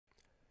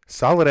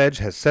Solid Edge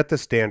has set the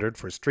standard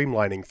for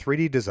streamlining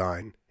 3D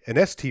design, and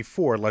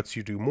ST4 lets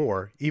you do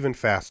more, even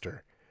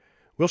faster.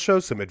 We'll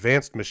show some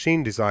advanced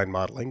machine design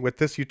modeling with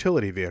this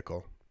utility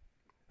vehicle.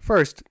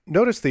 First,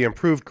 notice the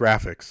improved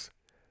graphics.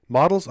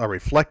 Models are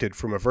reflected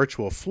from a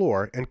virtual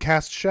floor and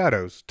cast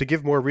shadows to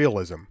give more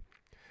realism.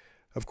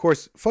 Of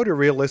course,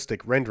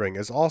 photorealistic rendering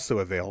is also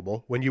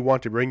available when you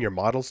want to bring your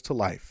models to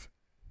life.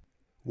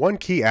 One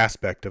key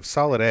aspect of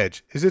Solid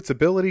Edge is its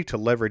ability to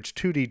leverage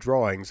 2D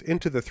drawings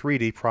into the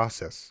 3D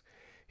process.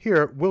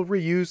 Here, we'll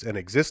reuse an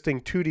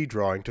existing 2D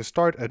drawing to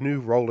start a new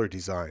roller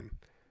design.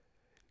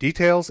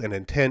 Details and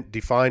intent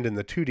defined in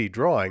the 2D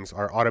drawings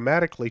are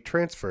automatically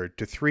transferred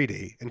to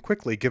 3D and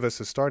quickly give us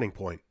a starting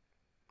point.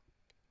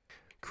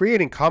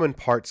 Creating common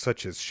parts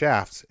such as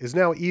shafts is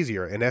now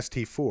easier in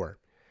ST4.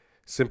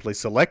 Simply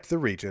select the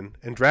region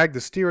and drag the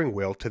steering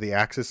wheel to the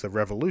axis of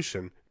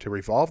revolution to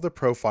revolve the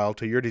profile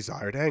to your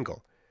desired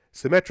angle,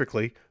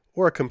 symmetrically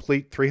or a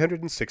complete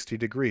 360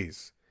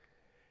 degrees.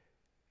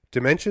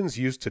 Dimensions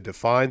used to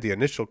define the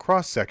initial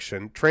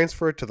cross-section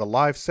transfer to the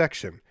live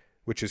section,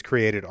 which is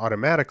created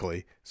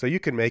automatically so you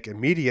can make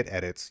immediate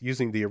edits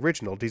using the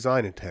original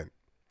design intent.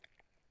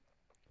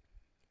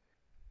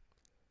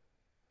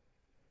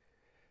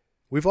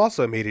 We've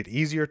also made it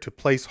easier to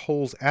place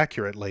holes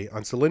accurately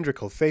on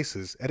cylindrical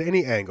faces at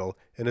any angle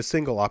in a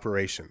single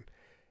operation,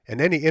 and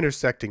any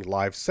intersecting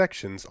live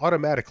sections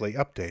automatically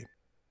update.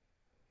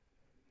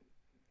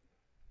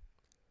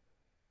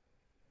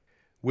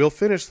 We'll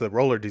finish the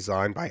roller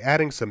design by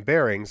adding some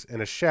bearings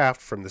and a shaft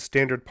from the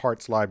standard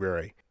parts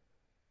library,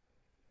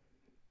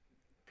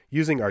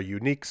 using our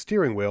unique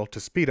steering wheel to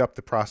speed up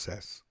the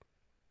process.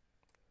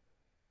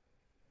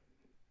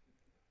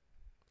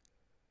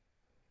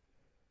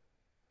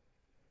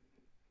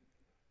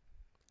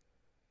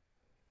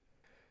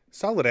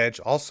 Solid Edge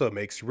also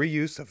makes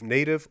reuse of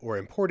native or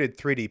imported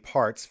 3D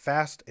parts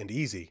fast and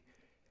easy.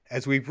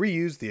 As we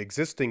reuse the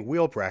existing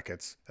wheel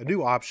brackets, a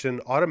new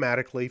option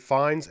automatically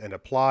finds and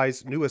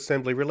applies new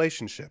assembly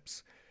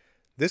relationships.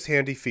 This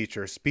handy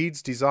feature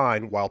speeds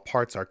design while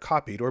parts are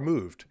copied or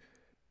moved.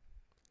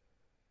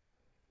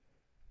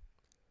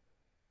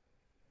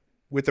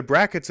 With the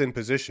brackets in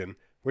position,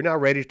 we're now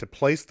ready to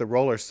place the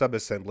roller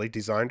subassembly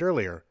designed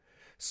earlier.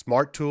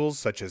 Smart tools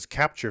such as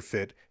Capture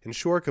Fit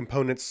ensure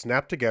components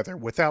snap together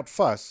without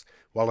fuss,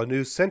 while a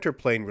new center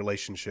plane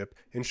relationship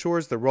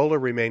ensures the roller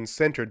remains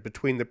centered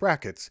between the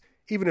brackets,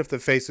 even if the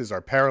faces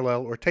are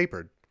parallel or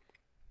tapered.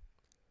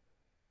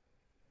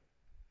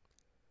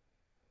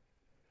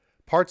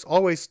 Parts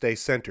always stay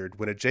centered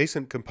when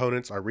adjacent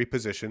components are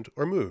repositioned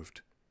or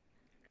moved.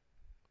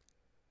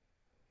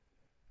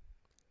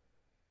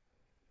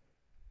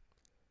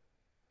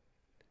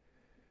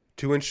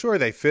 To ensure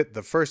they fit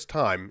the first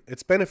time,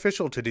 it's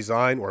beneficial to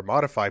design or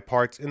modify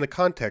parts in the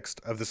context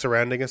of the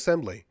surrounding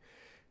assembly.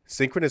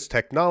 Synchronous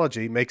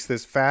Technology makes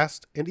this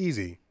fast and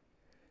easy.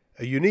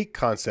 A unique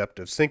concept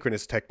of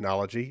Synchronous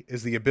Technology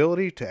is the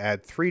ability to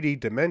add 3D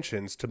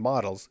dimensions to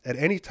models at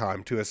any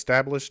time to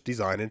establish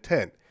design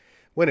intent,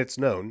 when it's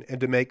known,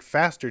 and to make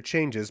faster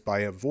changes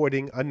by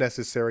avoiding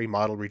unnecessary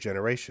model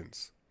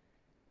regenerations.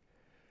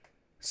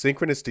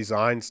 Synchronous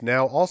designs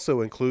now also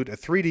include a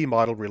 3D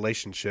model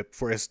relationship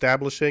for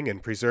establishing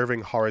and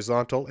preserving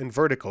horizontal and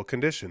vertical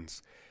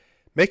conditions.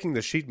 Making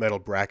the sheet metal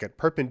bracket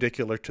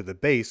perpendicular to the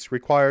base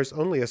requires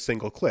only a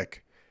single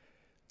click.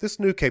 This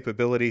new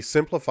capability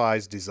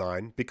simplifies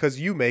design because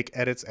you make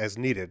edits as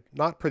needed,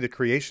 not per the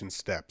creation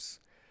steps.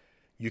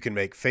 You can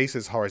make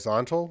faces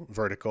horizontal,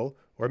 vertical,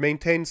 or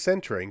maintain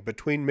centering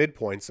between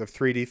midpoints of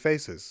 3D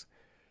faces.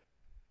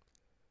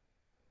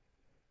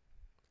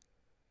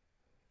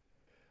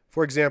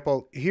 For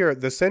example, here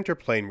the center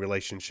plane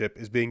relationship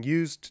is being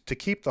used to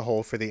keep the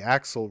hole for the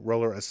axle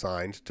roller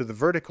assigned to the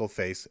vertical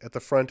face at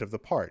the front of the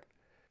part.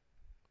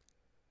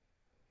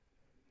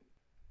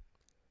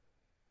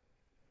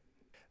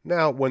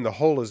 Now, when the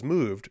hole is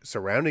moved,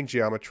 surrounding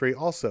geometry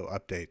also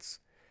updates.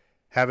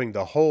 Having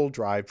the hole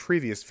drive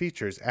previous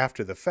features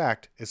after the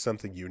fact is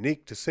something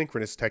unique to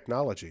Synchronous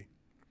Technology.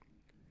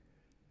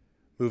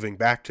 Moving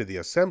back to the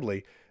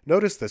assembly,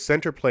 notice the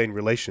center plane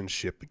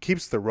relationship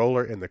keeps the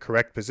roller in the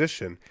correct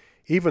position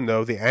even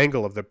though the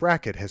angle of the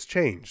bracket has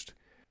changed.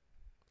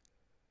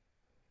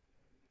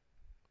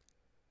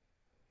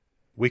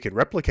 We can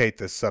replicate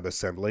this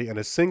subassembly in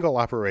a single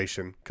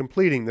operation,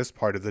 completing this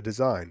part of the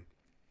design.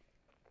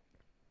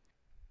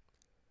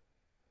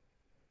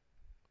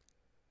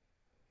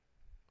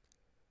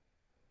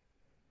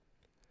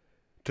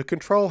 To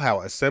control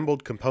how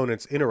assembled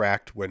components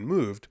interact when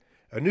moved,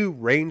 a new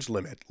range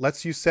limit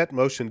lets you set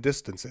motion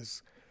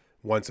distances.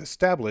 Once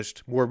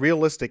established, more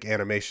realistic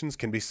animations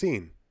can be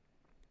seen.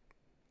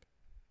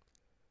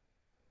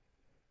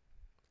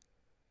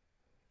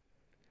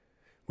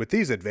 With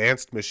these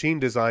advanced machine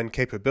design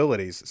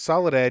capabilities,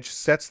 Solid Edge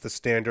sets the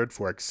standard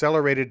for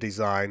accelerated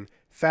design,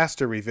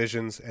 faster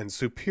revisions, and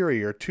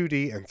superior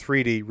 2D and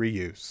 3D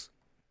reuse.